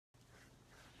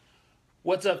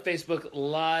What's up, Facebook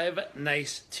Live?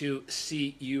 Nice to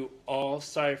see you all.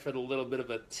 Sorry for the little bit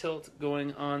of a tilt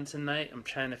going on tonight. I'm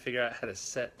trying to figure out how to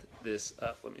set this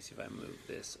up. Let me see if I move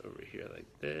this over here like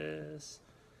this.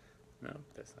 No,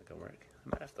 that's not gonna work. I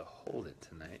might have to hold it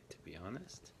tonight, to be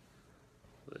honest.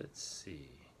 Let's see.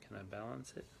 Can I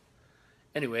balance it?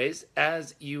 Anyways,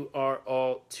 as you are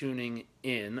all tuning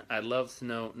in, I'd love to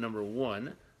know, number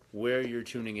one, where you're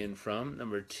tuning in from.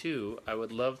 Number two, I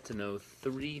would love to know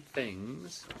 3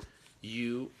 things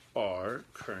you are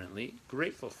currently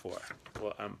grateful for.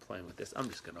 Well, I'm playing with this. I'm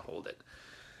just going to hold it.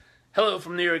 Hello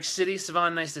from New York City.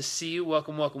 Savon, nice to see you.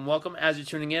 Welcome, welcome, welcome. As you're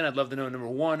tuning in, I'd love to know, number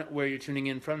one, where you're tuning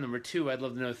in from. Number two, I'd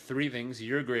love to know 3 things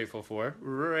you're grateful for.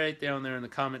 Right down there in the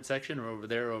comment section or over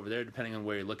there, depending on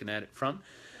where you're looking at it from.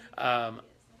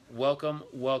 Welcome,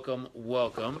 welcome,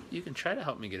 welcome. You can try to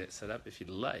help me get it set up if you'd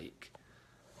like.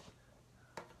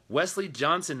 Wesley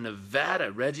Johnson,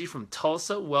 Nevada. Reggie from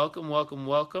Tulsa, welcome, welcome,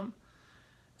 welcome.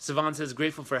 Savon says,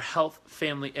 grateful for health,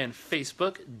 family, and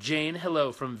Facebook. Jane,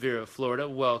 hello from Vera, Florida,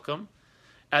 welcome.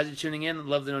 As you're tuning in, I'd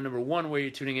love to know, number one, where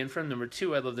you're tuning in from. Number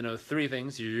two, I'd love to know 3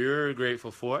 things you're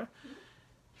grateful for.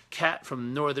 Kat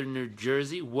from Northern New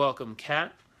Jersey, welcome,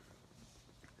 Kat.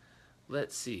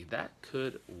 Let's see, that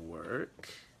could work.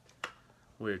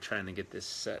 We're trying to get this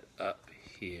set up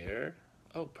here.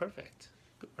 Oh, perfect.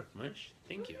 Good work, Mish.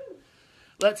 Thank you.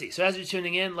 Let's see. So as you're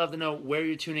tuning in, love to know where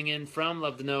you're tuning in from.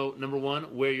 Love to know, number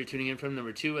one, where you're tuning in from.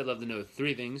 Number two, I'd love to know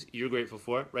 3 things you're grateful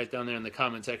for. Right down there in the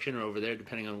comment section or over there,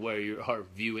 depending on where you are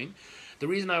viewing. The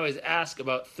reason I always ask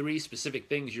about 3 specific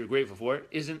things you're grateful for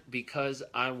isn't because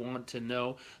I want to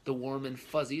know the warm and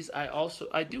fuzzies. I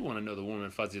do want to know the warm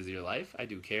and fuzzies of your life. I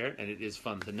do care, and it is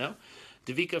fun to know.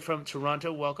 Davika from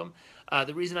Toronto, welcome.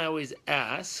 The reason I always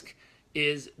ask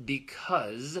is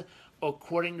because,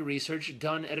 according to research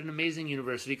done at an amazing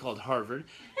university called Harvard,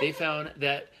 they found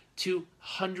that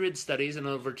 200 studies and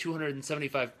over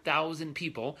 275,000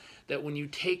 people, that when you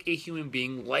take a human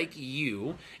being like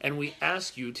you and we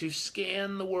ask you to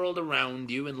scan the world around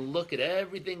you and look at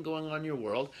everything going on in your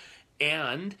world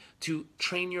and to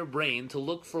train your brain to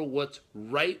look for what's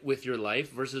right with your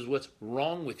life versus what's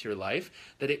wrong with your life,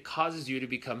 that it causes you to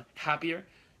become happier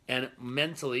and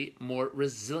mentally more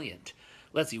resilient.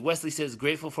 Let's see. Wesley says,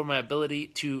 grateful for my ability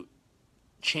to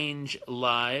change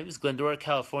lives. Glendora,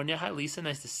 California. Hi, Lisa.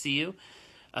 Nice to see you.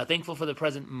 Thankful for the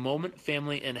present moment,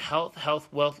 family, and health. Health,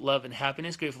 wealth, love, and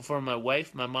happiness. Grateful for my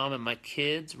wife, my mom, and my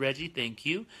kids. Reggie, thank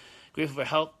you. Grateful for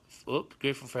health.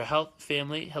 Grateful for health,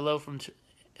 family. Hello from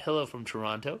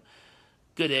Toronto.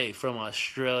 Good day from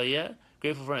Australia.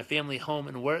 Grateful for my family, home,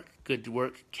 and work. Good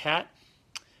work, Kat.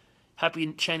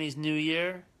 Happy Chinese New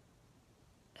Year.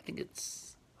 I think it's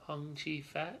Hung Chi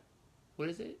Fat? What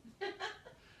is it?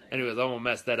 Anyways, I won't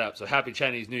mess that up. So happy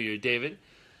Chinese New Year, David.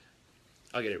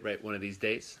 I'll get it right one of these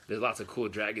days. There's lots of cool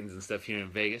dragons and stuff here in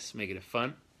Vegas, making it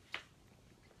fun.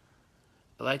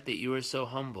 I like that you are so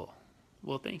humble.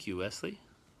 Well, thank you, Wesley.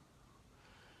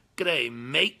 G'day,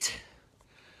 mate.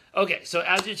 Okay, so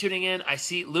as you're tuning in, I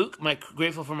see Luke,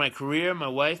 grateful for my career, my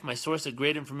wife, my source of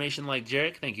great information like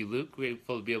Jairek. Thank you, Luke.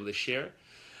 Grateful to be able to share.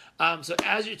 So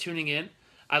as you're tuning in,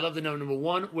 I'd love to know, number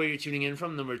one, where you're tuning in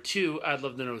from. Number two, I'd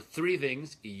love to know 3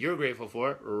 things you're grateful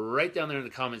for right down there in the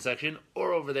comment section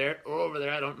or over there.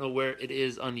 I don't know where it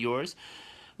is on yours.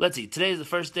 Let's see. Today is the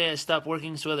first day I stopped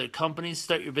working so other companies.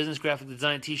 Start your business, graphic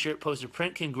design, t-shirt, poster,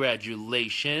 print.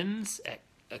 Congratulations.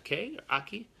 Okay,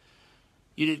 Aki.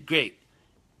 You did great.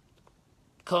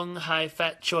 Kung Hai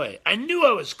Fat Choi. I knew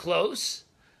I was close.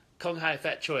 Kung Hai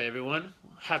Fat Choi, everyone.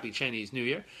 Happy Chinese New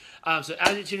Year. So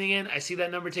as you're tuning in, I see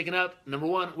that number taken up. Number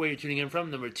one, where you're tuning in from.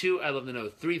 Number two, I'd love to know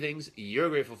 3 things you're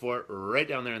grateful for right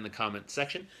down there in the comment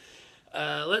section.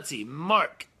 Let's see.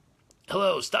 Mark.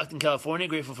 Hello, Stockton, California.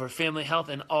 Grateful for family, health,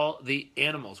 and all the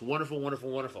animals. Wonderful,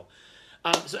 wonderful, wonderful.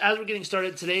 So as we're getting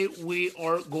started today, we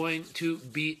are going to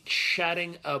be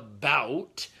chatting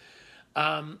about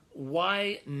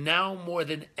why now more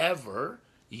than ever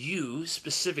you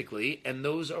specifically and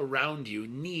those around you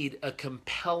need a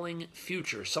compelling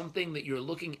future, something that you're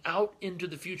looking out into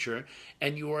the future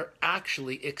and you are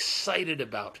actually excited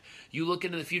about. You look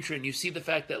into the future and you see the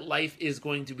fact that life is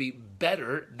going to be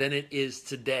better than it is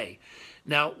today.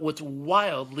 Now, what's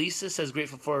wild, Lisa says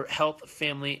grateful for health,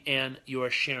 family, and your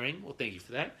sharing. Well, thank you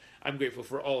for that. I'm grateful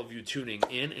for all of you tuning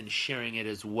in and sharing it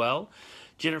as well.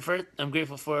 Jennifer, I'm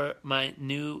grateful for my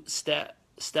new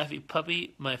Staffy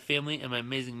puppy, my family, and my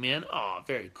amazing man. Oh,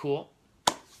 very cool.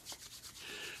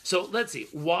 So let's see.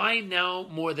 Why now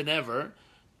more than ever?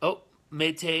 Oh,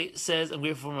 Mayte says, I'm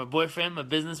grateful for my boyfriend, my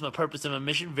business, my purpose, and my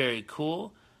mission. Very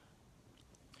cool.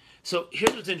 So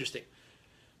here's what's interesting.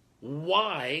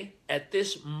 Why, at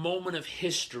this moment of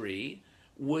history,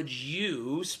 would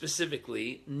you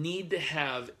specifically need to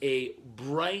have a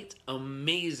bright,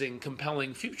 amazing,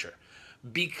 compelling future?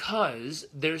 Because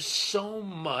there's so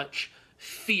much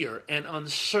fear and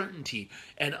uncertainty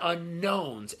and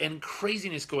unknowns and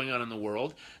craziness going on in the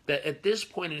world that at this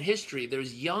point in history,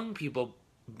 there's young people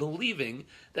believing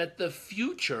that the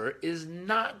future is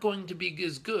not going to be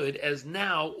as good as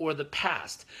now or the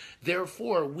past.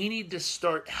 Therefore, we need to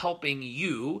start helping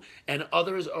you and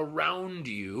others around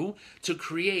you to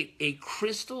create a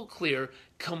crystal clear,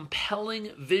 compelling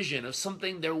vision of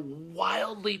something they're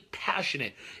wildly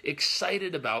passionate,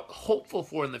 excited about, hopeful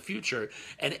for in the future,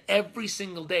 and every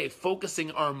single day focusing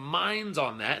our minds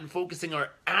on that and focusing our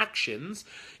actions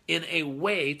in a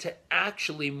way to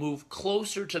actually move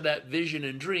closer to that vision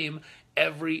and dream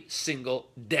every single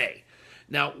day.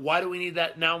 Now, why do we need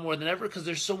that now more than ever? Because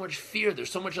there's so much fear,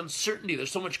 there's so much uncertainty,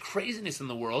 there's so much craziness in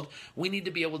the world. We need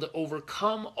to be able to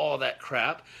overcome all that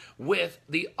crap with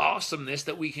the awesomeness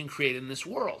that we can create in this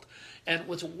world. And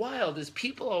what's wild is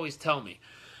people always tell me,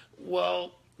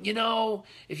 well, you know,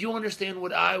 if you understand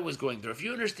what I was going through, if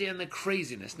you understand the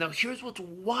craziness. Now, here's what's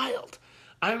wild.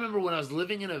 I remember when I was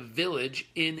living in a village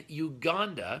in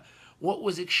Uganda, what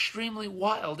was extremely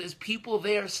wild is people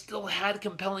there still had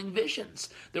compelling visions.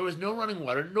 There was no running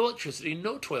water, no electricity,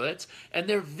 no toilets, and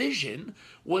their vision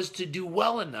was to do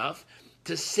well enough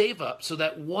to save up so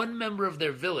that one member of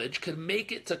their village could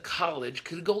make it to college,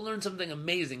 could go learn something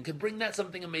amazing, could bring that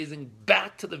something amazing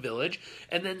back to the village,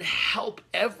 and then help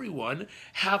everyone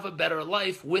have a better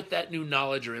life with that new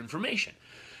knowledge or information.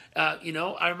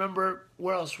 I remember,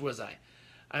 where else was I?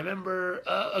 I remember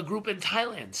a group in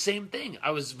Thailand, same thing.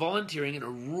 I was volunteering in a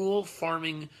rural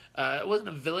farming, it wasn't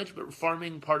a village, but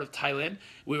farming part of Thailand.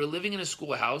 We were living in a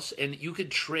schoolhouse, and you could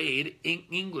trade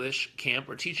English camp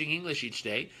or teaching English each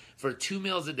day for 2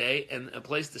 meals a day and a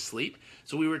place to sleep.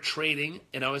 So we were trading,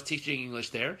 and I was teaching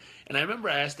English there. And I remember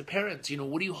I asked the parents,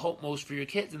 what do you hope most for your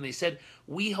kids? And they said,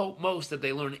 we hope most that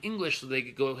they learn English so they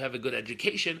could go have a good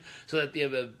education, so that they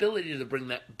have the ability to bring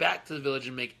that back to the village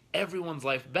and make everyone's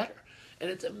life better. And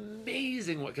it's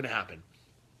amazing what can happen.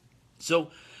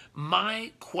 So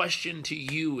my question to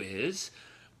you is,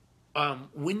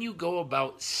 when you go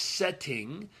about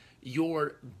setting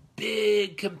your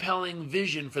big, compelling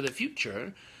vision for the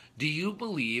future, do you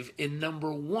believe in,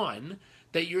 number one,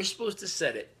 that you're supposed to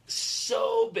set it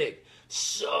so big,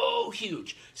 so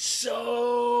huge,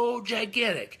 so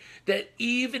gigantic, that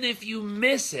even if you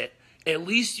miss it, at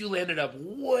least you landed up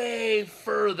way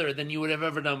further than you would have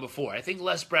ever done before? I think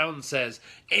Les Brown says,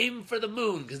 aim for the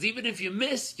moon, because even if you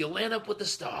miss, you'll land up with the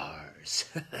stars.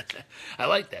 I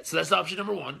like that. So that's option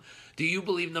number one. Do you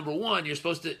believe, number one, you're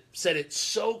supposed to set it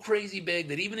so crazy big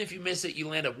that even if you miss it, you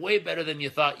land up way better than you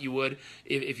thought you would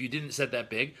if you didn't set that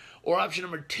big? Or option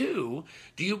number two,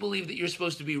 do you believe that you're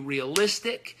supposed to be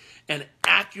realistic and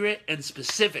accurate and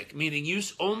specific, meaning you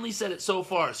only set it so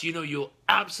far so you know you'll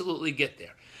absolutely get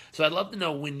there? So I'd love to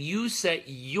know, when you set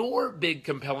your big,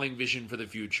 compelling vision for the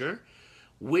future,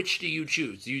 which do you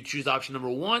choose? Do you choose option number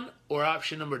one or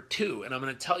option number two? And I'm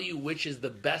going to tell you which is the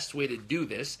best way to do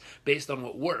this based on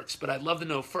what works. But I'd love to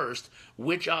know first,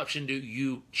 which option do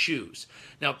you choose?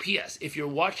 Now, P.S., if you're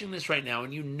watching this right now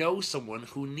and you know someone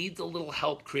who needs a little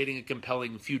help creating a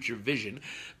compelling future vision,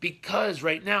 because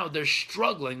right now they're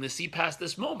struggling to see past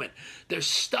this moment. They're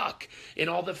stuck in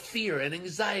all the fear and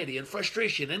anxiety and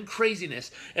frustration and craziness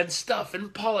and stuff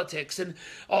and politics and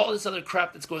all this other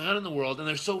crap that's going on in the world, and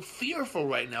they're so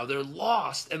fearful right now. They're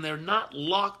lost and they're not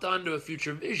locked onto a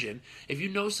future vision. If you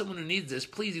know someone who needs this,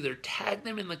 please either tag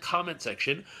them in the comment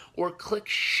section or click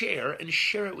share and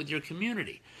share it with your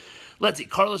community. Let's see.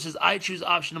 Carlos says, I choose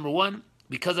option number one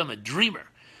because I'm a dreamer.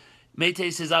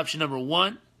 Mayte says option number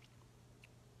one.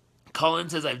 Colin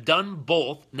says, I've done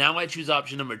both. Now I choose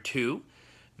option number two.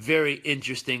 Very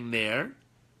interesting there.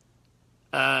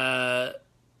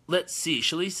 Let's see.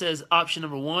 Shalise says option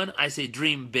number one. I say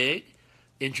dream big.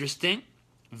 Interesting.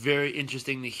 Very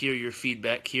interesting to hear your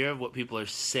feedback here of what people are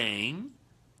saying.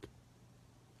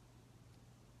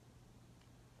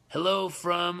 Hello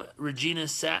from Regina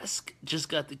Sask. Just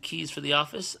got the keys for the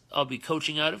office I'll be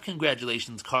coaching out of.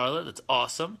 Congratulations, Carla. That's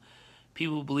awesome.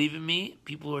 People who believe in me.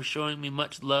 People who are showing me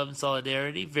much love and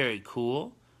solidarity. Very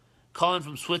cool. Colin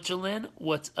from Switzerland.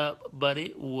 What's up,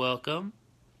 buddy? Welcome.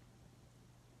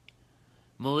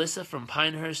 Melissa from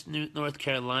Pinehurst, North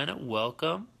Carolina.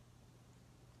 Welcome.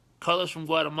 Carlos from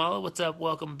Guatemala. What's up?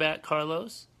 Welcome back,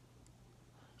 Carlos.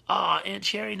 Aunt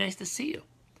Sherry, nice to see you.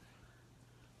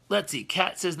 Let's see.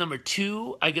 Kat says number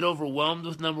two. I get overwhelmed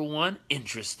with number one.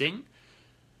 Interesting.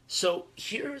 So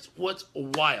here's what's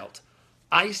wild.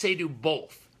 I say do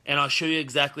both. and I'll show you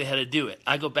exactly how to do it.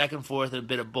 I go back and forth in a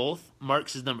bit of both.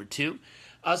 Mark's is number 2.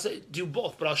 I'll say do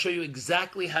both, but I'll show you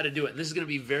exactly how to do it. And this is going to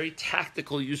be very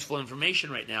tactical, useful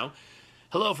information right now.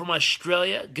 Hello from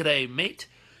Australia. G'day, mate.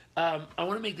 I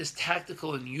want to make this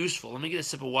tactical and useful. Let me get a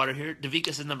sip of water here.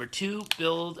 Davika says number 2,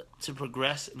 build to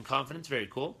progress in confidence. Very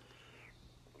cool.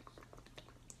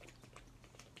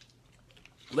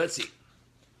 Let's see.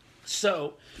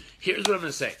 So here's what I'm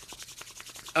going to say.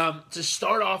 To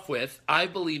start off with, I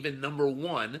believe in number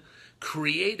 1,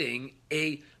 creating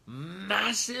a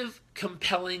massive,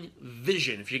 compelling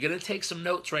vision. If you're going to take some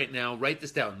notes right now, write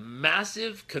this down.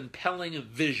 Massive, compelling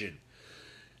vision.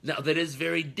 Now, that is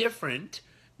very different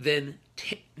than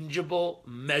tangible,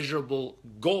 measurable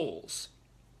goals.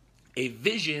 A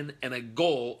vision and a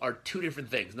goal are 2 different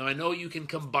things. Now, I know you can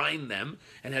combine them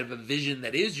and have a vision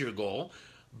that is your goal,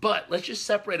 but let's just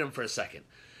separate them for a second.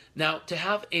 Now, to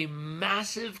have a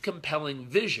massive, compelling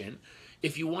vision,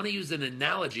 if you want to use an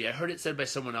analogy, I heard it said by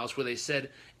someone else where they said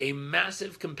a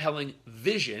massive, compelling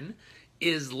vision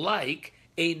is like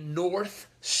a North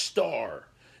Star.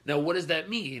 Now, what does that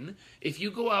mean? If you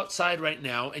go outside right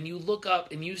now and you look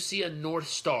up and you see a North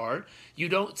Star, you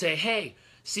don't say, hey,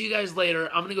 see you guys later.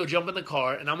 I'm going to go jump in the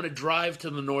car and I'm going to drive to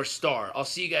the North Star. I'll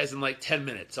see you guys in like 10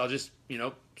 minutes. I'll just,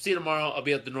 see you tomorrow. I'll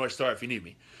be at the North Star if you need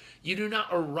me. You do not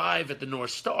arrive at the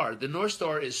North Star. The North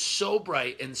Star is so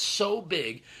bright and so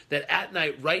big that at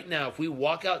night, right now, if we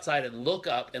walk outside and look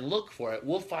up and look for it,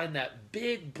 we'll find that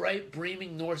big, bright,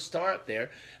 beaming North Star up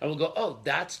there, and we'll go, oh,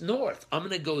 that's north. I'm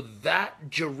going to go that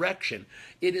direction.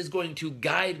 It is going to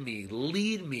guide me,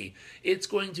 lead me. It's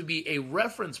going to be a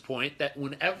reference point that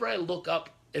whenever I look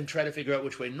up and try to figure out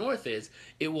which way north is,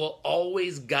 it will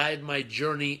always guide my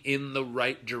journey in the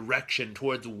right direction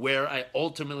towards where I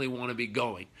ultimately want to be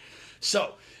going.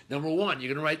 So, number 1,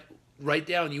 you're going to write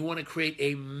down, you want to create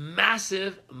a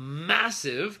massive,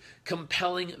 massive,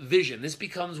 compelling vision. This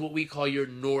becomes what we call your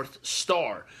North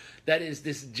Star. That is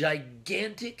this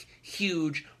gigantic,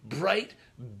 huge, bright,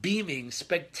 beaming,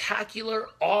 spectacular,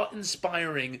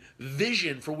 awe-inspiring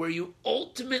vision for where you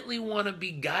ultimately want to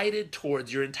be guided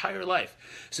towards your entire life.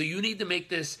 So you need to make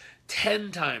this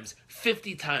 10 times,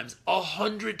 50 times,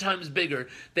 100 times bigger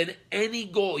than any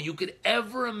goal you could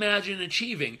ever imagine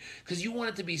achieving, because you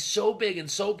want it to be so big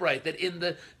and so bright that in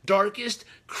the darkest,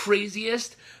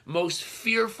 craziest, most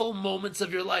fearful moments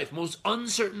of your life, most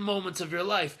uncertain moments of your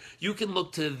life, you can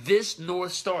look to this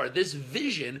North Star, this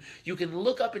vision. You can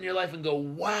look up in your life and go,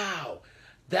 wow,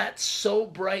 that's so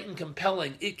bright and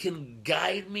compelling. It can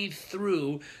guide me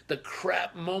through the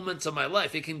crap moments of my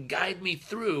life. It can guide me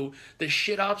through the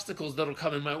shit obstacles that'll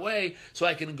come in my way so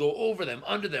I can go over them,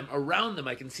 under them, around them.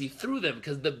 I can see through them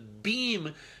because the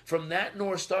beam from that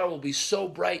North Star will be so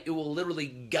bright it will literally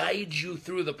guide you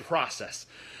through the process.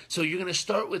 So you're going to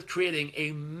start with creating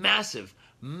a massive,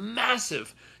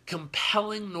 massive,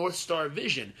 compelling North Star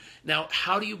vision. Now,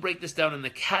 how do you break this down into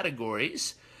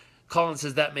categories? Colin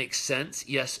says that makes sense.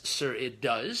 Yes, sir, it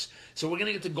does. So we're going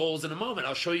to get to goals in a moment.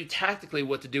 I'll show you tactically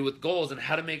what to do with goals and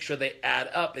how to make sure they add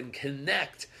up and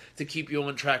connect to keep you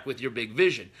on track with your big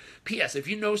vision. P.S. If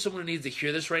you know someone who needs to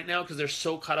hear this right now because they're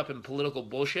so caught up in political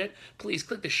bullshit, please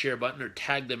click the share button or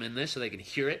tag them in this so they can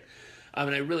hear it.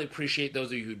 And I really appreciate those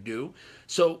of you who do.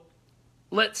 So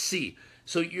let's see.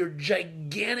 So your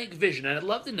gigantic vision, and I'd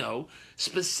love to know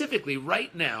specifically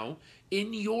right now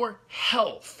in your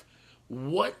health,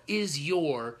 what is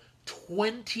your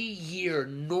 20-year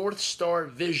North Star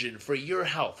vision for your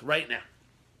health right now?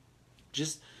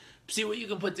 Just see what you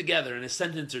can put together in a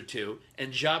sentence or two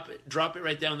and drop it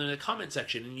right down there in the comment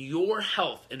section. In your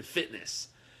health and fitness,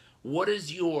 what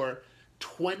is your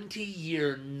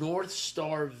 20-year North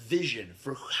Star vision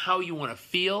for how you want to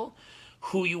feel,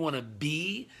 who you want to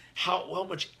be, how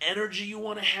much energy you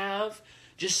want to have?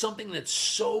 Just something that's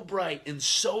so bright and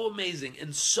so amazing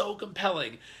and so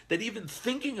compelling that even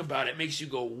thinking about it makes you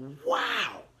go,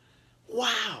 wow,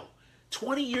 wow.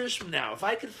 20 years from now, if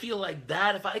I could feel like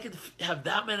that, if I could have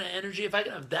that amount of energy, if I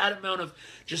could have that amount of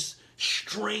just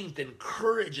strength and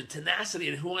courage and tenacity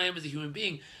and who I am as a human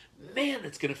being, man,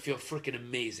 it's going to feel freaking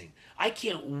amazing. I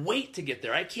can't wait to get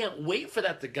there. I can't wait for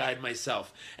that to guide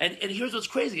myself. And here's what's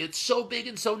crazy. It's so big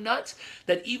and so nuts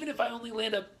that even if I only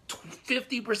land up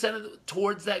 50%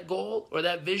 towards that goal or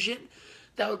that vision,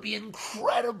 that would be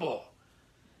incredible.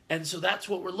 And so that's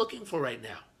what we're looking for right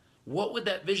now. What would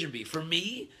that vision be? For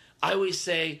me, I always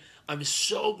say, I'm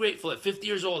so grateful at 50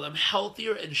 years old. I'm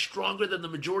healthier and stronger than the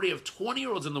majority of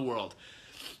 20-year-olds in the world.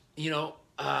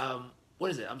 What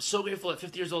is it? I'm so grateful at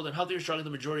 50 years old. I'm healthier and stronger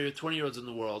than the majority of 20-year-olds in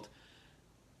the world.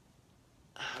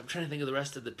 I'm trying to think of the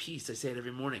rest of the piece. I say it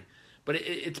every morning. But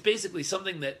it's basically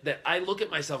something that I look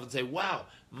at myself and say, wow,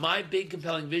 my big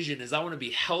compelling vision is I want to be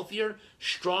healthier,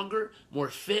 stronger, more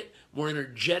fit, more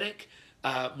energetic,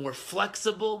 more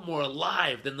flexible, more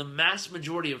alive than the mass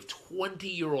majority of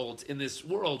 20-year-olds in this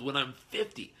world when I'm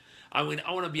 50. I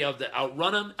want to be able to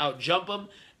outrun them, outjump them,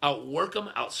 outwork them,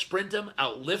 outsprint them,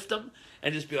 outlift them,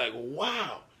 and just be like,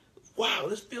 wow,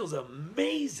 this feels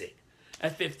amazing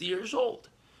at 50 years old.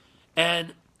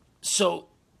 And so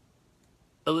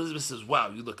Elizabeth says, wow,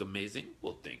 you look amazing.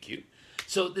 Well, thank you.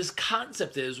 So this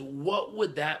concept is, what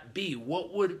would that be?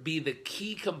 What would be the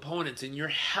key components in your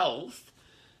health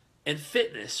and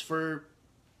fitness for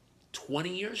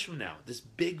 20 years from now? This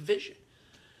big vision.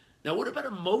 Now, what about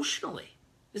emotionally?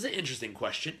 This is an interesting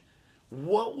question.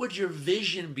 What would your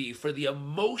vision be for the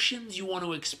emotions you want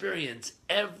to experience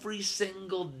every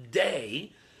single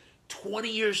day 20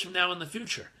 years from now in the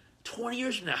future? 20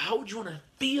 years from now, how would you want to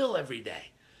feel every day?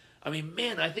 I mean,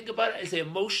 man, I think about it, I say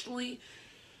emotionally,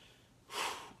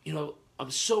 I'm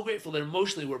so grateful that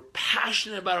emotionally we're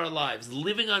passionate about our lives,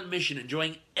 living on mission,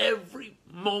 enjoying every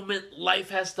moment life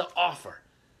has to offer.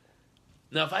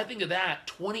 Now, if I think of that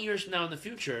 20 years from now in the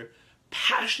future,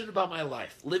 passionate about my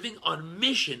life, living on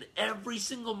mission every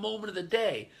single moment of the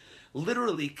day,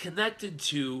 literally connected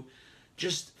to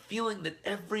just feeling that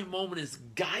every moment is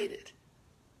guided,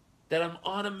 that I'm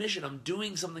on a mission, I'm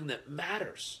doing something that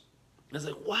matters. And it's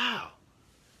like, wow.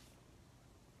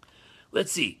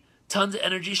 Let's see. Tons of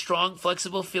energy, strong,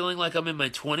 flexible, feeling like I'm in my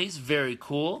 20s. Very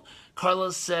cool.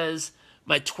 Carlos says,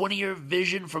 my 20-year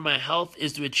vision for my health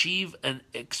is to achieve an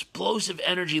explosive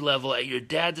energy level at your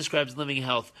dad describes living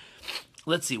health.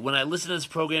 Let's see. When I listen to this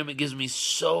program, it gives me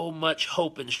so much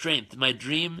hope and strength. My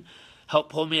dream helped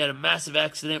pull me out of a massive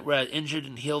accident where I was injured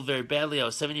and healed very badly. I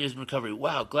was 7 years in recovery.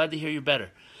 Wow, glad to hear you're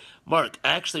better. Mark,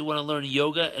 I actually want to learn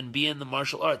yoga and be in the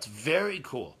martial arts. Very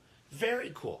cool.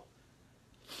 Very cool.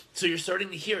 So you're starting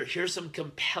to here's some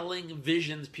compelling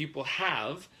visions people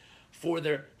have for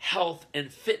their health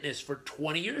and fitness for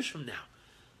 20 years from now.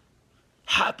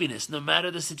 Happiness, no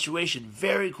matter the situation.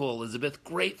 Very cool, Elizabeth.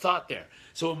 Great thought there.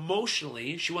 So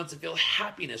emotionally, she wants to feel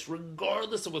happiness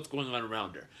regardless of what's going on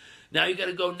around her. Now you got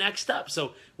to go next up.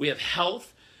 So we have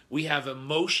health. We have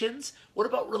emotions. What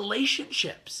about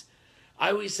relationships?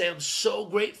 I always say I'm so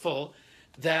grateful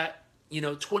that,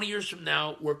 20 years from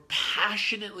now, we're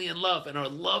passionately in love, and our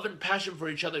love and passion for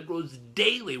each other grows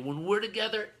daily. When we're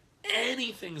together,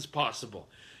 anything's possible.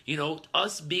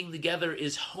 Us being together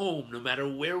is home, no matter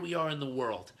where we are in the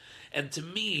world. And to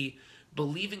me,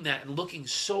 believing that and looking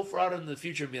so far out into the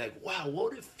future and be like, wow, what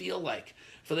would it feel like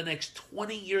for the next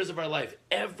 20 years of our life,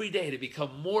 every day, to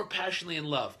become more passionately in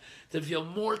love, to feel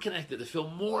more connected, to feel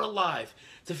more alive,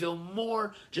 to feel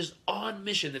more just on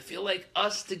mission, to feel like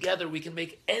us together, we can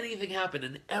make anything happen,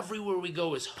 and everywhere we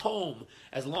go is home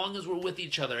as long as we're with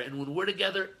each other. And when we're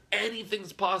together,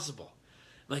 anything's possible.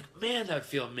 I'm like, man, that would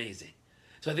feel amazing.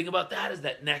 So I think about that as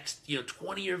that next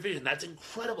 20-year vision. That's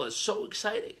incredible. It's so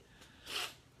exciting.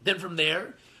 Then from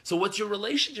there, so what's your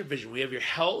relationship vision? We have your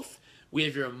health. We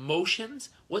have your emotions.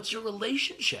 What's your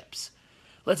relationships?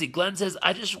 Let's see. Glenn says,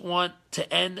 I just want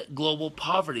to end global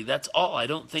poverty. That's all. I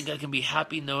don't think I can be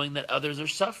happy knowing that others are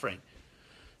suffering.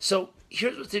 So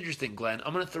here's what's interesting, Glenn.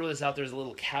 I'm going to throw this out there as a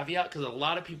little caveat because a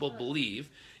lot of people believe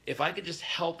if I could just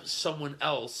help someone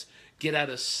else get out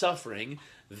of suffering,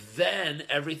 then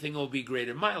everything will be great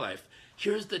in my life.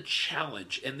 Here's the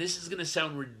challenge, and this is going to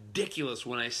sound ridiculous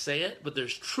when I say it, but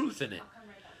there's truth in it.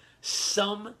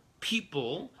 Some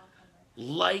people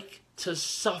like to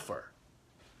suffer.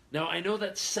 Now, I know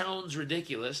that sounds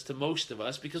ridiculous to most of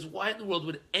us because why in the world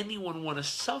would anyone want to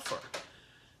suffer?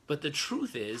 But the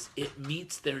truth is, it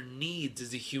meets their needs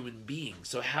as a human being.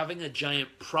 So having a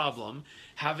giant problem,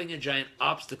 having a giant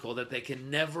obstacle that they can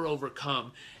never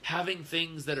overcome, having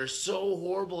things that are so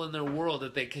horrible in their world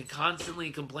that they can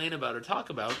constantly complain about or talk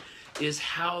about, is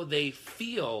how they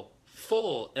feel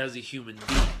full as a human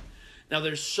being. Now,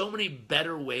 there's so many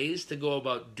better ways to go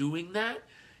about doing that,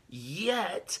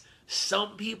 yet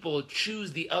some people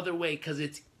choose the other way because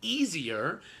it's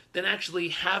easier than actually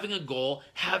having a goal,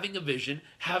 having a vision,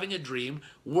 having a dream,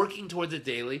 working towards it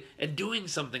daily, and doing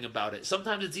something about it.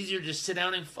 Sometimes it's easier to just sit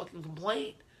down and fucking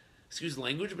complain. Excuse the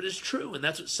language, but it's true. And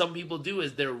that's what some people do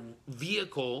as their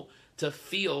vehicle to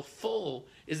feel full,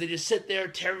 is they just sit there,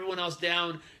 tear everyone else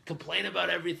down, complain about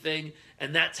everything,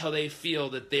 and that's how they feel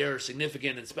that they're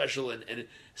significant and special and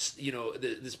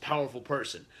this powerful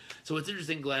person. So it's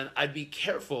interesting, Glenn, I'd be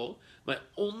careful. My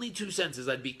only 2 cents is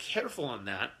I'd be careful on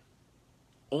that,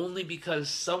 only because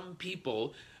some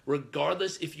people,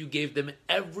 regardless if you gave them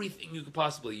everything you could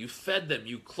possibly, you fed them,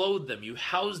 you clothed them, you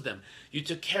housed them, you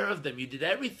took care of them, you did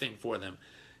everything for them,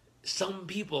 some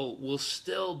people will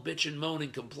still bitch and moan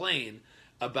and complain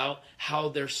about how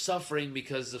they're suffering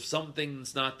because of something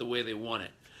that's not the way they want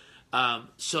it.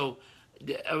 So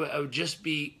I would just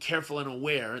be careful and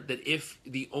aware that if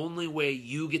the only way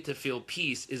you get to feel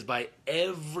peace is by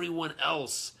everyone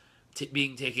else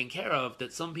being taken care of,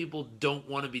 that some people don't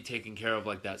want to be taken care of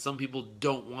like that. Some people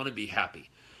don't want to be happy.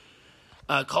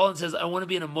 Colin says, I want to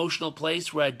be in an emotional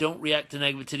place where I don't react to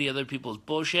negativity, other people's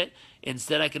bullshit.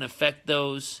 Instead, I can affect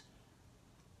those.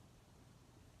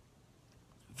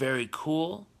 Very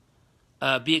cool.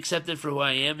 Be accepted for who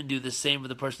I am and do the same with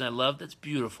the person I love. That's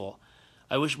beautiful.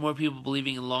 I wish more people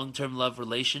believing in long-term love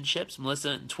relationships.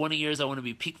 Melissa, in 20 years, I want to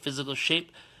be peak physical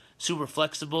shape, super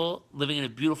flexible, living in a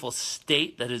beautiful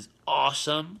state. That is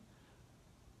awesome.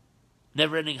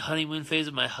 Never-ending honeymoon phase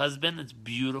with my husband. That's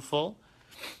beautiful.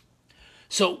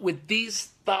 So with these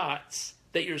thoughts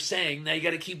that you're saying, now you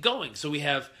got to keep going. So we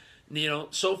have,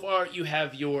 so far you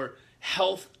have your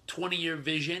health 20-year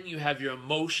vision, you have your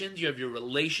emotions, you have your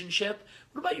relationship.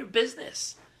 What about your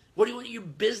business? What do you want your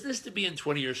business to be in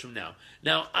 20 years from now?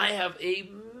 Now, I have a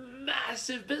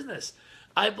massive business.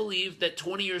 I believe that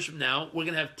 20 years from now, we're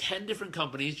going to have 10 different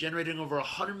companies generating over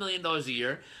 $100 million a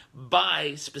year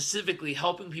by specifically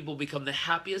helping people become the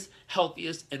happiest,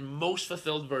 healthiest, and most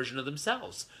fulfilled version of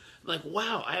themselves. I'm like,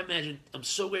 wow, I'm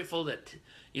so grateful that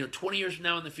 20 years from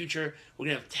now in the future, we're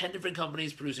going to have 10 different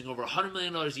companies producing over $100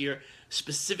 million a year,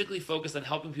 specifically focused on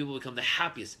helping people become the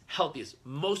happiest, healthiest,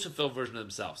 most fulfilled version of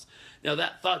themselves. Now,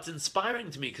 that thought's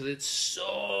inspiring to me because it's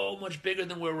so much bigger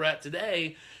than where we're at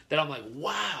today that I'm like,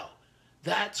 wow,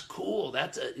 that's cool.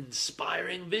 That's an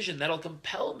inspiring vision. That'll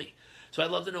compel me. So I'd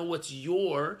love to know what's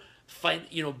your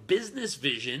business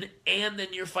vision and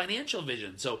then your financial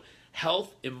vision. So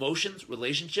health, emotions,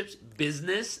 relationships,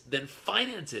 business, then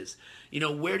finances.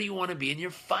 Where do you want to be in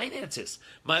your finances?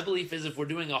 My belief is if we're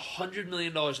doing $100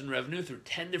 million in revenue through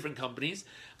 10 different companies,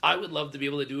 I would love to be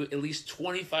able to do at least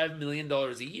 $25 million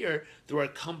a year through our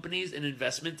companies and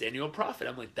investments annual profit.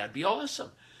 I'm like, that'd be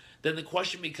awesome. Then the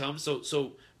question becomes,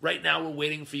 so right now we're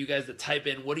waiting for you guys to type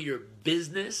in what are your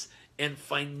business and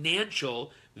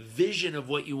financial vision of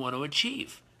what you want to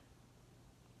achieve.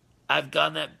 I've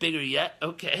gotten that bigger yet?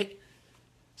 Okay.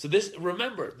 So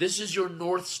remember, this is your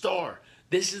North Star.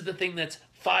 This is the thing that's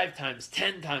 5 times,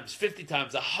 10 times, 50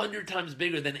 times, 100 times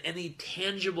bigger than any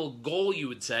tangible goal you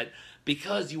would set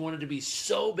because you want it to be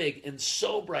so big and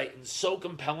so bright and so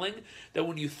compelling that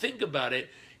when you think about it,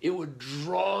 it would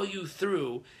draw you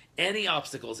through any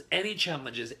obstacles, any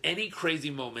challenges, any crazy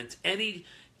moments, any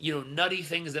nutty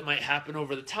things that might happen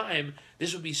over the time.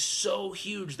 This would be so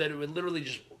huge that it would literally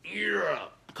just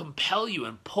compel you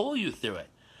and pull you through it.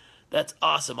 That's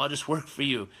awesome. I'll just work for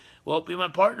you. Well, be my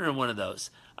partner in one of those.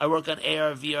 I work on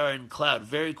AR, VR, and cloud.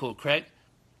 Very cool, Craig.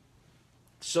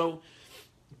 So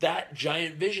that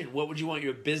giant vision, what would you want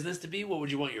your business to be? What would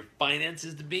you want your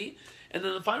finances to be? And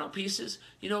then the final piece is,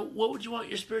 what would you want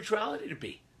your spirituality to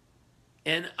be?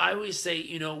 And I always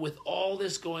say, with all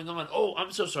this going on,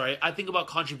 I'm so sorry. I think about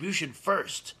contribution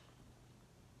first.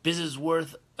 Business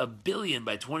worth $1 billion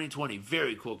by 2020.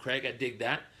 Very cool, Craig. I dig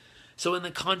that. So in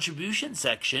the contribution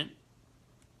section,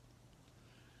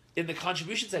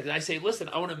 I say, listen,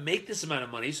 I want to make this amount of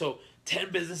money. So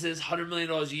 10 businesses, $100 million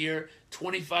a year,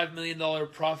 $25 million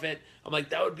profit. I'm like,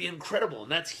 that would be incredible.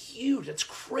 And that's huge. That's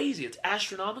crazy. It's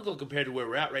astronomical compared to where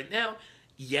we're at right now.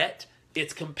 Yet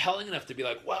it's compelling enough to be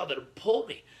like, wow, that'll pull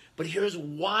me. But here's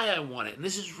why I want it. And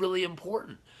this is really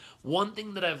important. One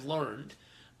thing that I've learned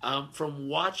from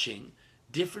watching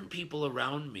different people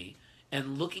around me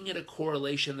and looking at a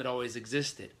correlation that always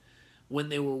existed. When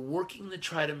they were working to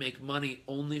try to make money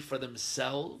only for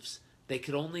themselves, they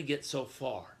could only get so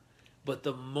far. But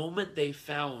the moment they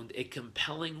found a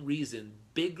compelling reason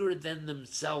bigger than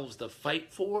themselves to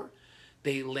fight for,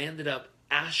 they landed up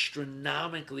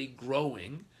astronomically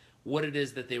growing what it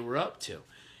is that they were up to.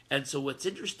 And so what's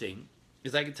interesting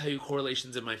is I can tell you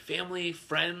correlations in my family,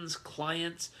 friends,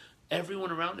 clients,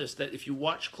 everyone around us that if you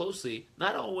watch closely,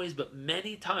 not always, but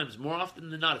many times, more often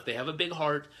than not, if they have a big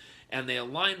heart and they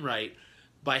align right,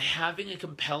 by having a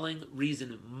compelling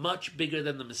reason much bigger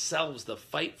than themselves to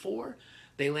fight for,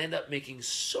 they land up making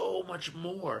so much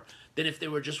more than if they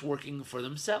were just working for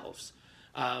themselves.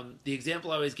 The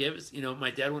example I always give is,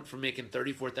 my dad went from making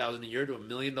 $34,000 a year to $1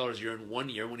 million a year in 1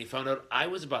 year when he found out I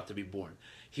was about to be born.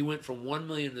 He went from $1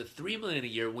 million to $3 million a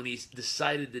year when he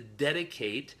decided to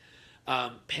dedicate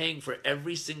paying for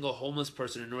every single homeless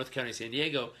person in North County, San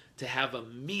Diego to have a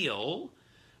meal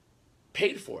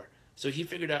paid for. So he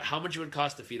figured out how much it would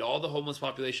cost to feed all the homeless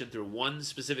population through one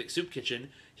specific soup kitchen.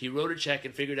 He wrote a check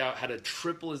and figured out how to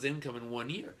triple his income in 1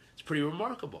 year. It's pretty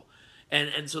remarkable.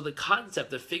 And so the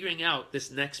concept of figuring out this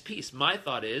next piece, my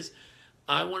thought is,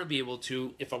 I want to be able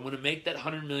to, if I want to make that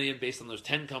 100 million based on those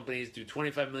 10 companies, do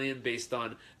 25 million based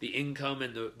on the income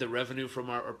and the revenue from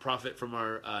our, or profit from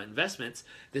our investments,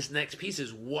 this next piece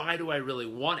is, why do I really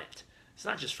want it? It's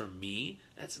not just for me,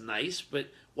 that's nice, but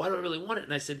why do I really want it?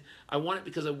 And I said, I want it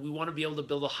because we want to be able to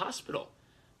build a hospital.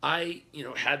 I,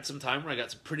 had some time where I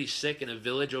got pretty sick in a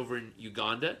village over in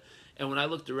Uganda, and when I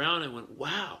looked around, I went,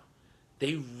 wow,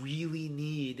 they really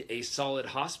need a solid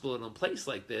hospital in a place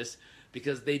like this,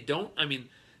 because they don't,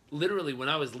 literally when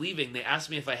I was leaving, they asked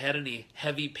me if I had any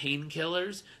heavy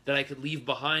painkillers that I could leave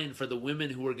behind for the women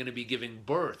who were going to be giving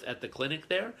birth at the clinic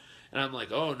there. And I'm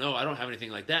like, oh no, I don't have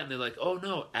anything like that. And they're like, oh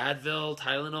no, Advil,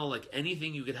 Tylenol, like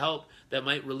anything you could help that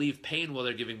might relieve pain while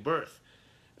they're giving birth.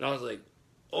 And I was like,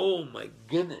 oh my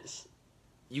goodness.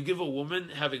 You give a woman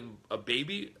having a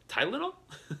baby Tylenol?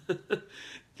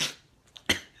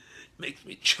 Makes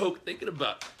me choke thinking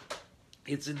about it.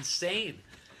 It's insane.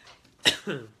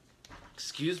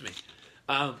 Excuse me.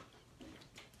 And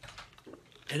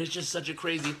it's just such a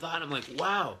crazy thought. I'm like,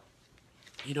 wow,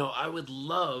 I would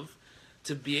love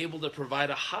to be able to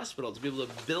provide a hospital, to be able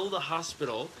to build a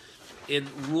hospital in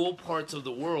rural parts of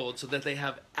the world so that they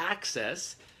have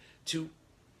access to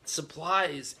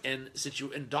supplies and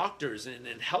doctors and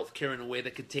healthcare in a way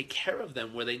that could take care of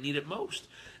them where they need it most.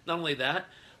 Not only that,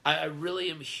 I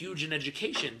really am huge in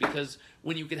education, because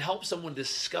when you can help someone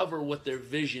discover what their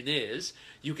vision is,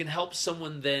 you can help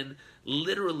someone then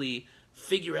literally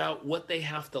figure out what they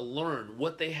have to learn,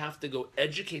 what they have to go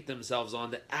educate themselves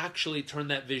on to actually turn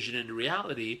that vision into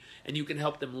reality, and you can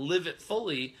help them live it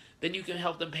fully. Then you can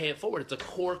help them pay it forward. It's a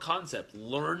core concept.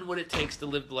 Learn what it takes to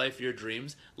live the life of your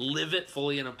dreams, live it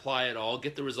fully and apply it all,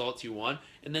 get the results you want,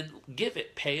 and then give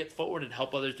it, pay it forward, and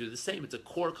help others do the same. It's a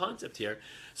core concept here.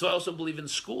 So I also believe in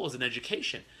schools and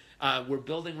education. We're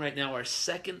building right now our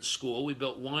second school. We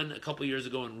built one a couple years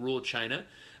ago in rural China.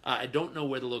 I don't know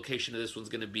where the location of this one's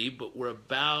going to be, but we're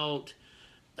about,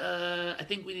 I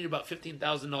think we need about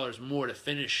 $15,000 more to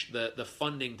finish the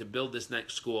funding to build this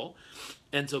next school.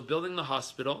 And so building the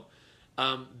hospital,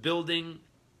 building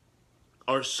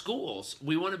our schools,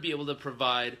 we want to be able to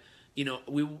provide,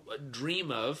 we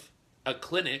dream of a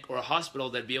clinic or a hospital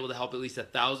that'd be able to help at least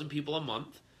 1,000 people a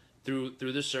month through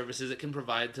the services it can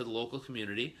provide to the local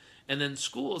community. And then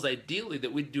schools, ideally,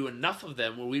 that we'd do enough of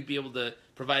them where we'd be able to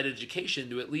provide education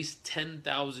to at least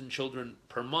 10,000 children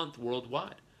per month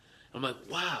worldwide. I'm like,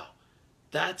 wow,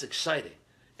 that's exciting.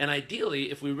 And ideally,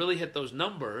 if we really hit those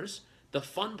numbers, the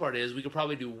fun part is we could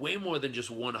probably do way more than just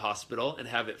one hospital and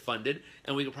have it funded,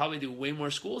 and we could probably do way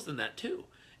more schools than that too,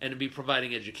 and be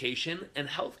providing education and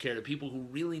healthcare to people who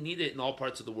really need it in all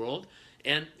parts of the world,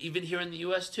 and even here in the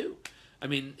U.S. too.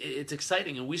 It's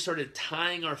exciting, and we started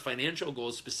tying our financial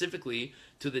goals specifically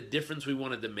to the difference we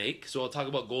wanted to make. So I'll talk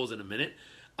about goals in a minute.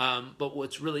 But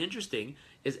what's really interesting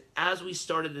is as we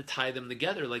started to tie them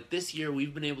together, like this year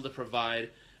we've been able to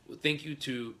provide, thank you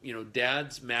to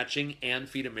Dad's Matching and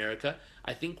Feed America,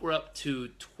 I think we're up to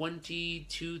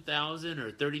 22,000 or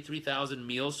 33,000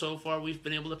 meals so far we've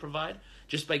been able to provide,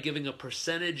 just by giving a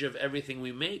percentage of everything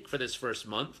we make for this first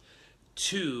month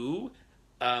to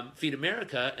Feed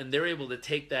America, and they're able to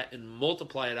take that and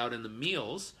multiply it out in the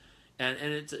meals, and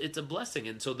it's a blessing.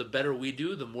 And so the better we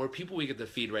do, the more people we get to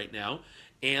feed right now,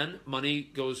 and money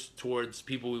goes towards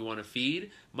people we want to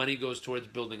feed, money goes towards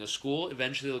building a school,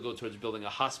 eventually it'll go towards building a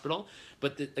hospital.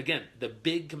 But again, the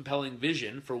big compelling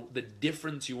vision for the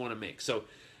difference you want to make. So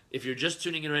if you're just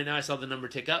tuning in right now, I saw the number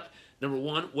tick up. Number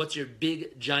one, what's your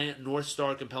big, giant, North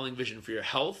Star compelling vision for your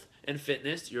health and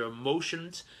fitness, your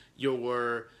emotions,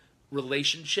 your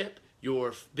relationship,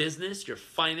 your business, your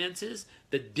finances,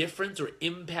 the difference or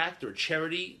impact or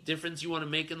charity difference you want to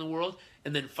make in the world,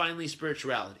 and then finally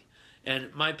spirituality.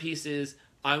 And my piece is,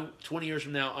 20 years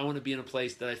from now, I want to be in a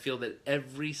place that I feel that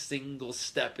every single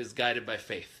step is guided by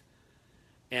faith.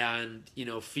 And,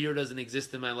 fear doesn't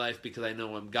exist in my life because I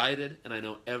know I'm guided, and I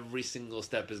know every single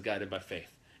step is guided by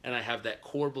faith. And I have that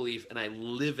core belief, and I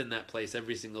live in that place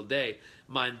every single day,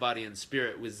 mind, body, and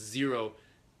spirit, with zero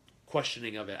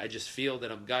questioning of it. I just feel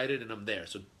that I'm guided and I'm there.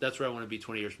 So that's where I want to be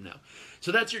 20 years from now.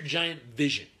 So that's your giant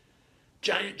vision.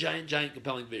 Giant, giant, giant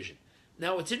compelling vision.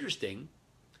 Now what's interesting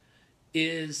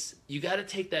is you got to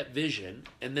take that vision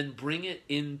and then bring it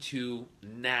into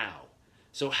now.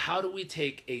 So how do we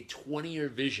take a 20-year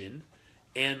vision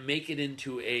and make it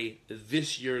into a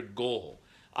this-year goal?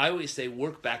 I always say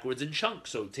work backwards in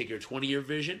chunks. So take your 20-year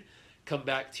vision, come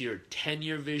back to your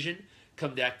 10-year vision,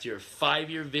 come back to your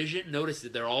 5-year vision. Notice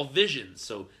that they're all visions.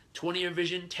 So 20-year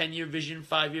vision, 10-year vision,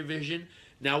 5-year vision.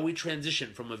 Now we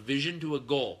transition from a vision to a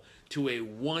goal to a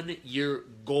 1-year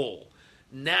goal.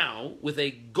 Now, with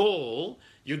a goal,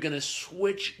 you're going to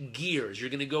switch gears. You're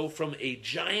going to go from a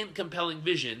giant, compelling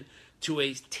vision to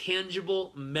a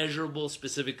tangible, measurable,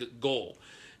 specific goal.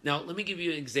 Now, let me give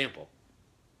you an example.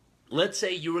 Let's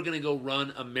say you were going to go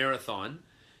run a marathon,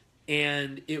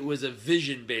 and it was a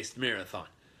vision-based marathon.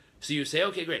 So you say,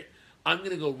 okay, great. I'm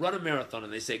going to go run a marathon.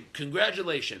 And they say,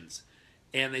 congratulations.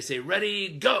 And they say, ready,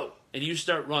 go. And you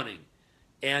start running.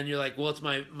 And you're like, well, it's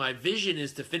my vision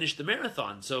is to finish the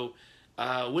marathon. So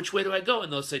which way do I go?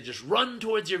 And they'll say, just run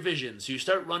towards your vision. So you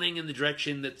start running in the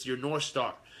direction that's your North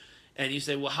Star. And you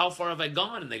say, well, how far have I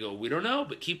gone? And they go, we don't know,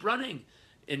 but keep running.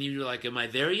 And you're like, am I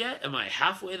there yet? Am I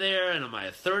halfway there? And am I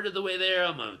a third of the way there?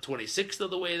 Am I 26th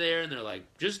of the way there? And they're like,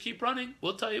 just keep running.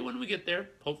 We'll tell you when we get there,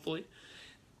 hopefully.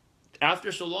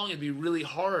 After so long, it'd be really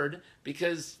hard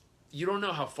because you don't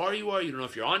know how far you are. You don't know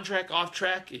if you're on track, off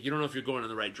track. You don't know if you're going in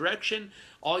the right direction.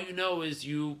 All you know is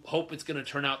you hope it's going to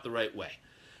turn out the right way.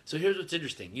 So here's what's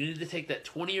interesting. You need to take that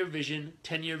 20-year vision,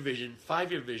 10-year vision,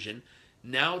 5-year vision,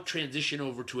 now transition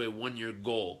over to a 1-year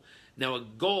goal. Now, a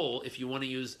goal, if you want to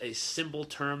use a simple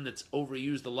term that's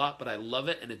overused a lot, but I love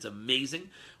it and it's amazing,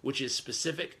 which is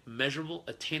specific, measurable,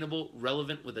 attainable,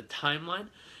 relevant with a timeline.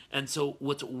 And so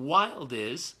what's wild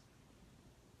is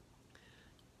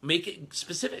make it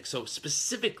specific. So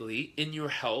specifically in your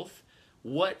health,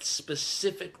 what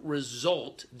specific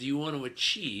result do you want to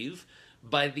achieve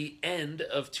by the end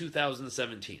of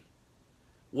 2017?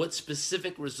 What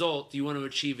specific result do you want to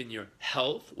achieve in your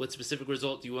health? What specific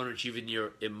result do you want to achieve in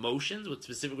your emotions? What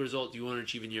specific result do you want to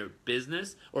achieve in your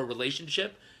business or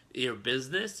relationship, your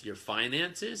business, your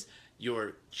finances,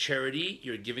 your charity,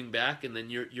 your giving back, and then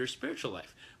your spiritual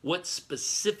life? What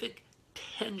specific,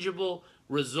 tangible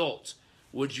results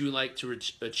would you like to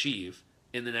achieve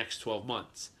in the next 12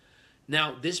 months?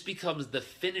 Now, this becomes the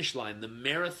finish line, the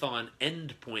marathon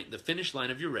end point, the finish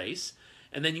line of your race.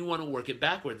 And then you want to work it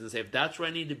backwards and say, if that's where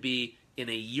I need to be in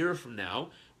a year from now,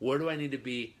 where do I need to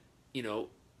be,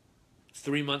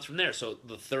 3 months from there? So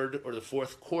the third or the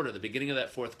fourth quarter, the beginning of that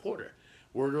fourth quarter.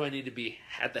 Where do I need to be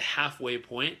at the halfway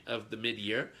point of the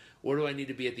mid-year? Where do I need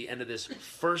to be at the end of this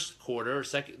first quarter or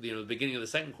second, the beginning of the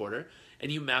second quarter?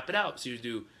 And you map it out. So you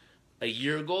do a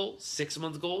year goal, 6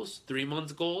 month goals, 3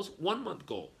 month goals, 1 month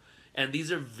goal. And these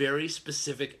are very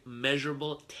specific,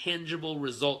 measurable, tangible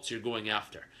results you're going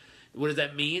after. What does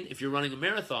that mean? If you're running a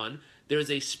marathon,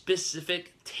 there's a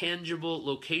specific, tangible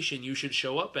location you should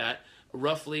show up at,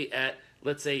 roughly at,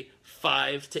 let's say,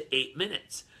 5 to 8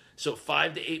 minutes. So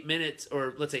 5 to 8 minutes,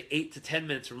 or let's say 8 to 10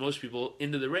 minutes for most people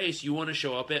into the race, you want to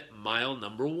show up at mile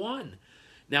number 1.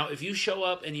 Now, if you show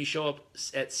up and you show up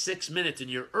at 6 minutes and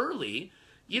you're early,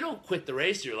 you don't quit the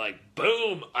race. You're like,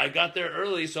 boom, I got there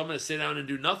early, so I'm going to sit down and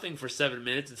do nothing for 7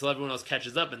 minutes until everyone else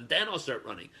catches up, and then I'll start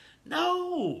running.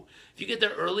 No. If you get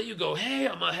there early, you go, hey,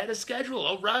 I'm ahead of schedule.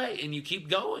 All right. And you keep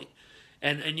going.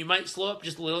 And you might slow up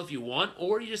just a little if you want,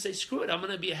 or you just say, screw it, I'm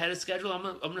going to be ahead of schedule. I'm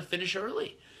going to finish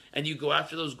early. And you go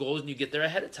after those goals and you get there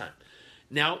ahead of time.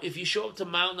 Now, if you show up to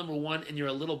mile number 1 and you're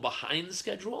a little behind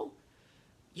schedule,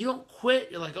 you don't quit.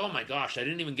 You're like, oh my gosh, I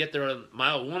didn't even get there on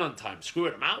mile 1 on time. Screw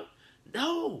it, I'm out.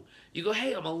 No. You go,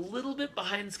 hey, I'm a little bit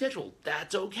behind schedule.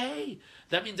 That's okay.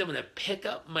 That means I'm going to pick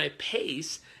up my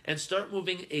pace and start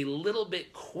moving a little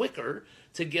bit quicker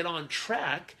to get on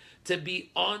track, to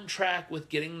be on track with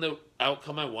getting the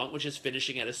outcome I want, which is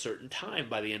finishing at a certain time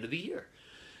by the end of the year.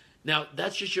 Now,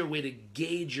 that's just your way to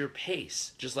gauge your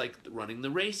pace, just like running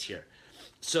the race here.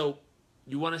 So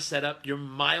you want to set up your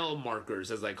mile markers,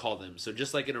 as I call them. So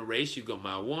just like in a race, you go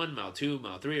mile 1, mile 2,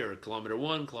 mile 3, or kilometer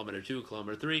 1, kilometer 2,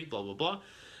 kilometer 3, blah, blah, blah.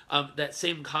 That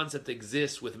same concept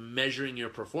exists with measuring your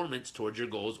performance towards your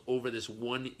goals over this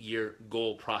 1-year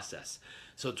goal process.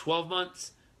 So 12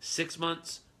 months, 6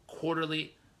 months,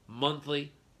 quarterly,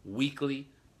 monthly, weekly,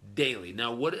 daily.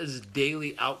 Now, what does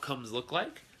daily outcomes look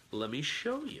like? Let me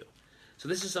show you. So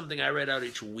this is something I write out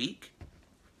each week,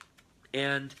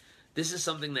 and this is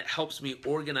something that helps me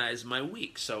organize my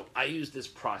week. So I use this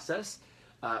process.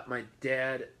 My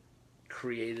dad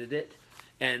created it,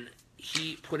 and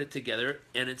he put it together,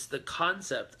 and it's the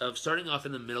concept of starting off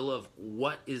in the middle of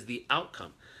what is the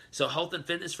outcome. So health and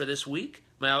fitness for this week,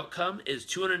 my outcome is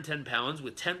 210 pounds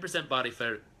with 10% body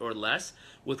fat or less,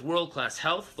 with world-class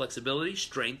health, flexibility,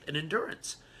 strength, and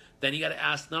endurance. Then you got to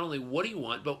ask not only what do you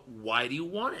want, but why do you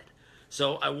want it?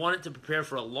 So I want it to prepare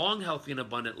for a long, healthy, and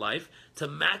abundant life, to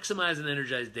maximize and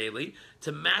energize daily,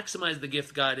 to maximize the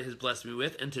gift God has blessed me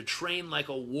with, and to train like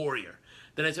a warrior.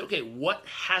 Then I say, okay, what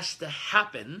has to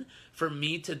happen for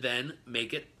me to then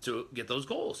make it to get those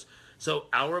goals? So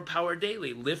hour of power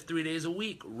daily, lift 3 days a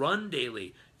week, run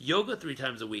daily, yoga 3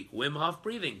 times a week, Wim Hof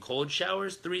breathing, cold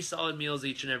showers, 3 solid meals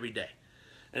each and every day.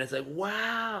 And it's like,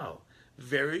 wow,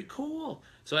 very cool.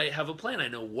 So I have a plan. I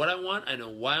know what I want. I know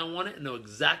why I want it. I know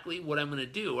exactly what I'm going to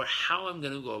do or how I'm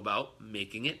going to go about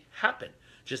making it happen,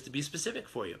 just to be specific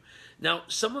for you. Now,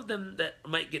 some of them that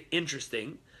might get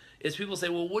interesting is people say,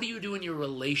 well, what do you do in your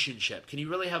relationship? Can you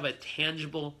really have a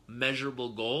tangible, measurable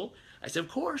goal? I said, of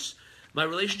course. My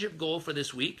relationship goal for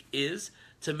this week is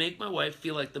to make my wife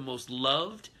feel like the most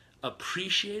loved,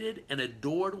 appreciated, and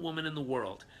adored woman in the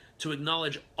world, to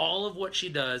acknowledge all of what she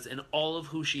does and all of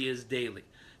who she is daily,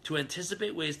 to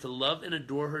anticipate ways to love and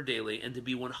adore her daily, and to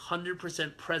be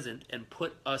 100% present and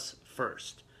put us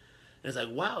first. And it's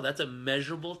like, wow, that's a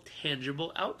measurable,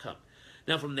 tangible outcome.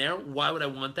 Now from there, why would I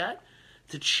want that?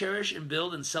 To cherish and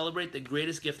build and celebrate the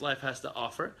greatest gift life has to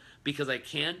offer, because I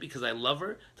can, because I love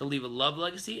her, to leave a love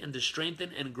legacy, and to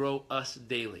strengthen and grow us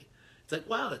daily. It's like,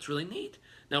 wow, that's really neat.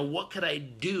 Now, what could I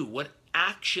do? What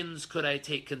actions could I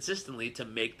take consistently to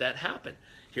make that happen?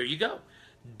 Here you go.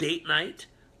 Date night,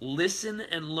 listen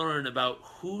and learn about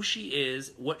who she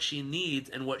is, what she needs,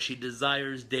 and what she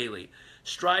desires daily.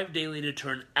 Strive daily to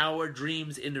turn our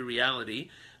dreams into reality.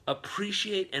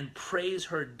 Appreciate and praise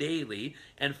her daily,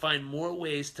 and find more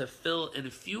ways to fill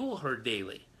and fuel her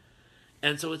daily.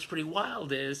 And so it's pretty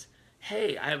wild is,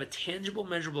 hey, I have a tangible,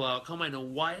 measurable outcome. I know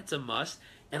why it's a must,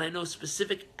 and I know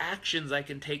specific actions I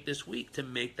can take this week to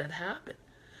make that happen.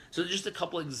 So just a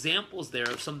couple examples there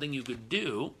of something you could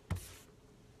do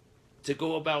to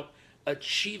go about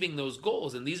achieving those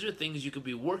goals. And these are things you could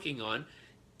be working on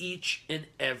each and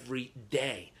every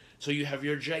day. So you have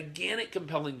your gigantic,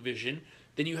 compelling vision.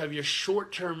 Then you have your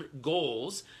short-term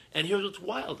goals. And here's what's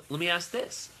wild. Let me ask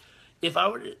this. If I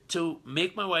were to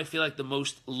make my wife feel like the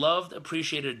most loved,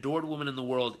 appreciated, adored woman in the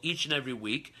world each and every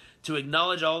week, to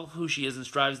acknowledge all of who she is and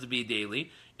strives to be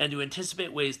daily, and to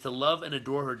anticipate ways to love and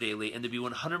adore her daily, and to be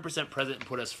 100% present and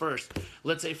put us first,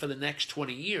 let's say for the next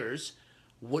 20 years,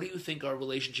 what do you think our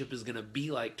relationship is going to be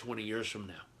like 20 years from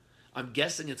now? I'm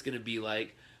guessing it's going to be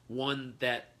like one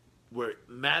that we're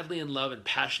madly in love and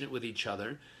passionate with each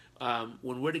other.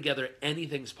 When we're together,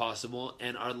 anything's possible,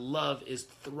 and our love is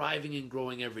thriving and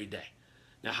growing every day.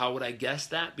 Now, how would I guess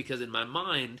that? Because in my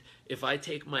mind, if I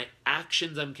take my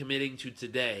actions I'm committing to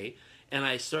today and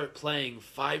I start playing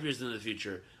 5 years into the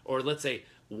future, or let's say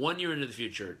 1 year into the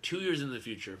future, 2 years into the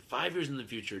future, 5 years in the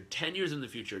future, 10 years in the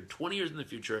future, 20 years in the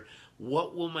future,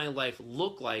 what will my life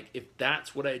look like if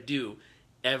that's what I do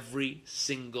every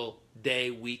single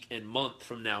day, week, and month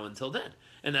from now until then?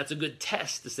 And that's a good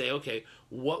test to say, okay,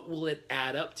 what will it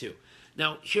add up to?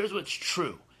 Now, here's what's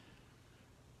true.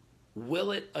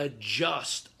 Will it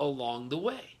adjust along the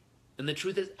way? And the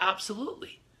truth is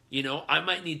absolutely. You know, I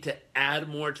might need to add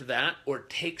more to that or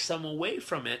take some away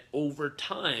from it over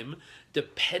time,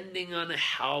 depending on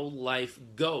how life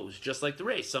goes, just like the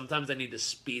race. Sometimes I need to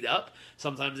speed up.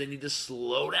 Sometimes I need to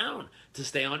slow down to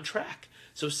stay on track.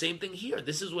 So same thing here.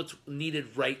 This is what's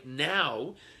needed right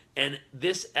now. And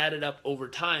this added up over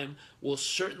time will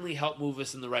certainly help move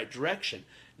us in the right direction.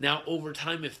 Now, over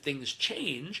time, if things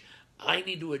change, I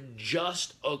need to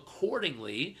adjust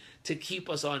accordingly to keep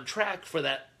us on track for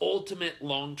that ultimate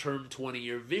long-term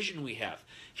 20-year vision we have.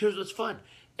 Here's what's fun.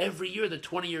 Every year, the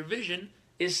 20-year vision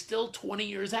is still 20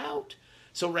 years out.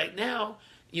 So right now,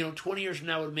 20 years from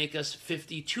now would make us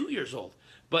 52 years old.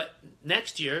 But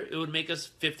next year, it would make us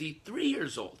 53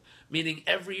 years old. Meaning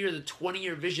every year the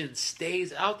 20-year vision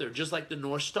stays out there, just like the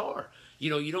North Star.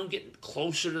 You don't get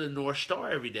closer to the North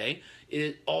Star every day. It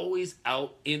is always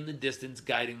out in the distance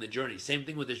guiding the journey. Same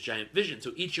thing with this giant vision.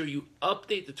 So each year you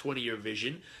update the 20-year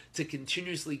vision to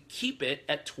continuously keep it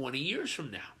at 20 years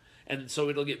from now. And so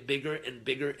it'll get bigger and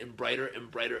bigger and brighter and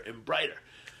brighter and brighter.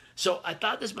 So I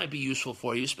thought this might be useful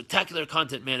for you. Spectacular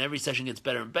content, man. Every session gets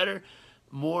better and better.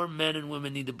 More men and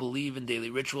women need to believe in daily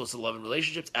rituals to love and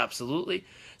relationships. Absolutely.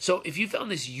 So if you found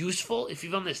this useful, if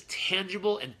you found this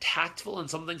tangible and tactful and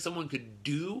something someone could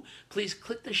do, please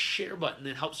click the share button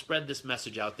and help spread this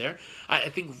message out there. I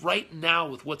think right now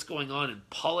with what's going on in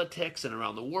politics and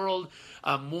around the world,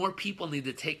 more people need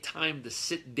to take time to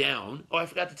sit down. Oh, I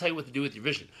forgot to tell you what to do with your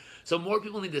vision. So more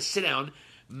people need to sit down,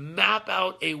 map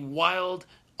out a wild,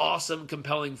 awesome,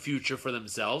 compelling future for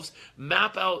themselves,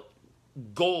 map out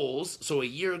goals, so a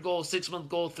year goal, 6-month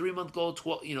goal, 3-month goal,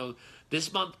 12,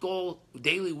 this month goal,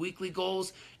 daily, weekly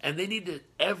goals, and they need to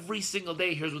every single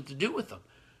day. Here's what to do with them: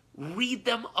 read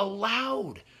them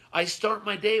aloud. I start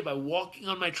my day by walking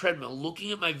on my treadmill,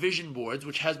 looking at my vision boards,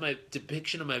 which has my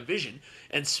depiction of my vision,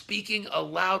 and speaking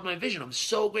aloud my vision. I'm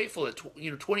so grateful that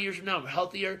 20 years from now, I'm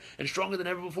healthier and stronger than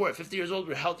ever before. At 50 years old,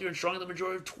 we're healthier and stronger than the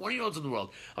majority of 20-year-olds in the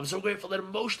world. I'm so grateful that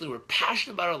emotionally, we're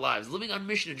passionate about our lives, living on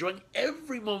mission, enjoying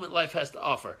every moment life has to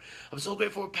offer. I'm so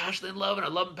grateful we're passionate in love, and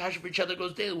our love and passion for each other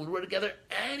goes daily. When we're together,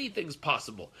 anything's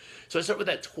possible. So I start with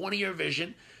that 20-year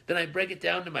vision. Then I break it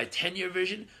down to my 10-year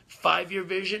vision, 5-year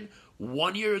vision,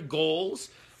 1-year goals,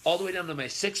 all the way down to my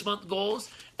 6-month goals.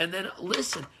 And then,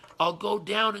 listen, I'll go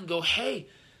down and go, hey,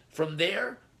 from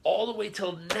there all the way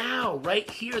till now, right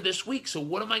here this week. So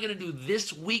what am I going to do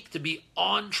this week to be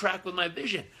on track with my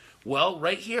vision? Well,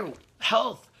 right here,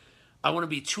 health. I want to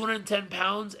be 210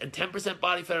 pounds and 10%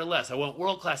 body fat or less. I want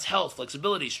world-class health,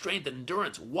 flexibility, strength, and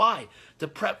endurance. Why? To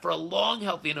prep for a long,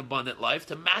 healthy, and abundant life,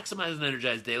 to maximize and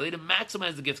energize daily, to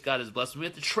maximize the gifts God has blessed me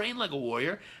with, to train like a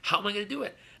warrior. How am I going to do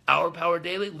it? Hour power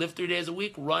daily, lift 3 days a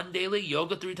week, run daily,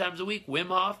 yoga 3 times a week, Wim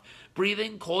Hof,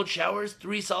 breathing, cold showers,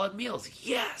 3 solid meals.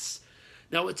 Yes!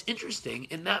 Now, it's interesting,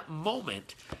 in that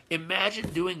moment,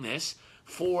 imagine doing this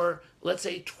for, let's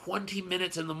say, 20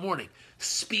 minutes in the morning,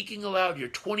 speaking aloud your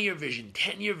 20-year vision,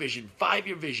 10-year vision,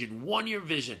 5-year vision, 1-year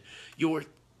vision, your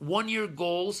 1-year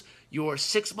goals, your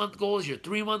 6-month goals, your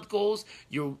 3-month goals,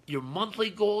 your monthly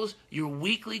goals, your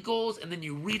weekly goals, and then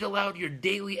you read aloud your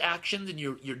daily actions and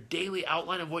your daily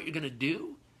outline of what you're going to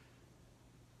do.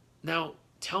 Now,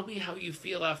 tell me how you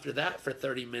feel after that for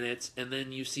 30 minutes, and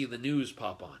then you see the news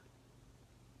pop on.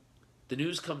 The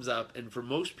news comes up, and for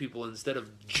most people, instead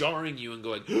of jarring you and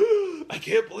going, I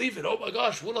can't believe it, oh my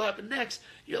gosh, what'll happen next?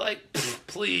 You're like,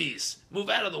 please, move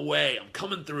out of the way, I'm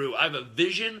coming through. I have a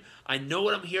vision, I know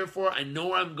what I'm here for, I know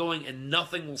where I'm going, and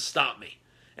nothing will stop me.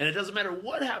 And it doesn't matter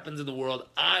what happens in the world,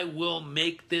 I will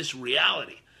make this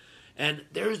reality. And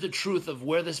there's the truth of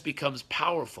where this becomes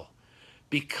powerful.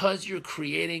 Because you're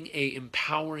creating an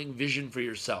empowering vision for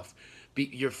yourself,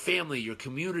 your family, your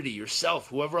community, yourself,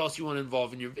 whoever else you want to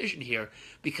involve in your vision here,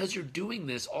 because you're doing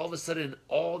this, all of a sudden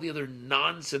all the other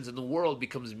nonsense in the world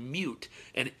becomes mute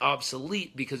and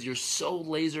obsolete because you're so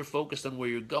laser focused on where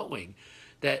you're going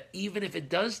that even if it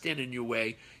does stand in your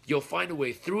way, you'll find a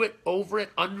way through it, over it,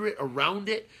 under it, around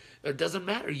it. It doesn't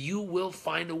matter. You will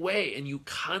find a way, and you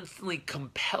constantly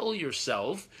compel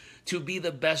yourself to be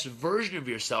the best version of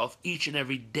yourself each and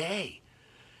every day.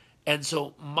 And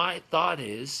so my thought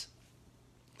is,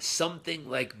 something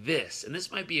like this, and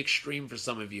this might be extreme for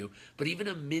some of you, but even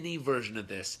a mini version of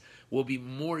this will be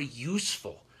more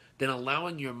useful than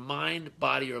allowing your mind,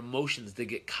 body, or emotions to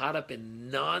get caught up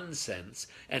in nonsense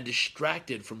and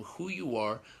distracted from who you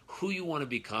are, who you want to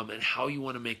become, and how you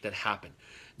want to make that happen.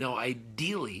 Now,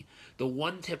 ideally, the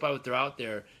one tip I would throw out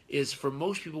there is for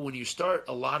most people, when you start,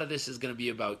 a lot of this is going to be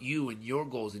about you and your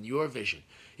goals and your vision.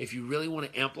 If you really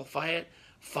want to amplify it,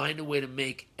 find a way to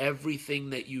make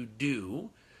everything that you do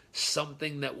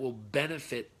something that will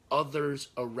benefit others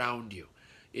around you.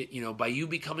 By you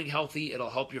becoming healthy, it'll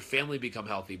help your family become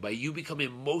healthy. By you becoming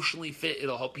emotionally fit,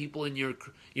 it'll help people in your,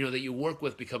 that you work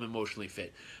with become emotionally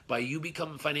fit. By you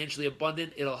becoming financially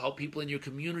abundant, it'll help people in your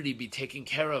community be taken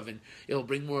care of, and it'll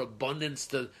bring more abundance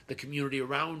to the community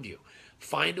around you.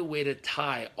 Find a way to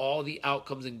tie all the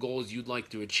outcomes and goals you'd like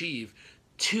to achieve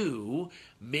to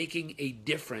making a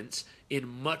difference in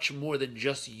much more than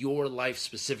just your life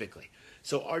specifically.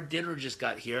 So our dinner just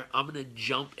got here. I'm going to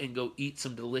jump and go eat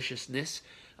some deliciousness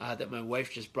that my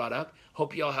wife just brought up.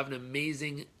 Hope you all have an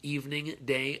amazing evening,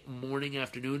 day, morning,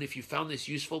 afternoon. If you found this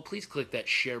useful, please click that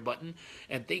share button.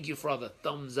 And thank you for all the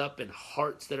thumbs up and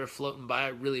hearts that are floating by. I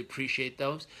really appreciate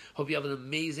those. Hope you have an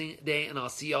amazing day, and I'll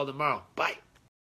see you all tomorrow. Bye.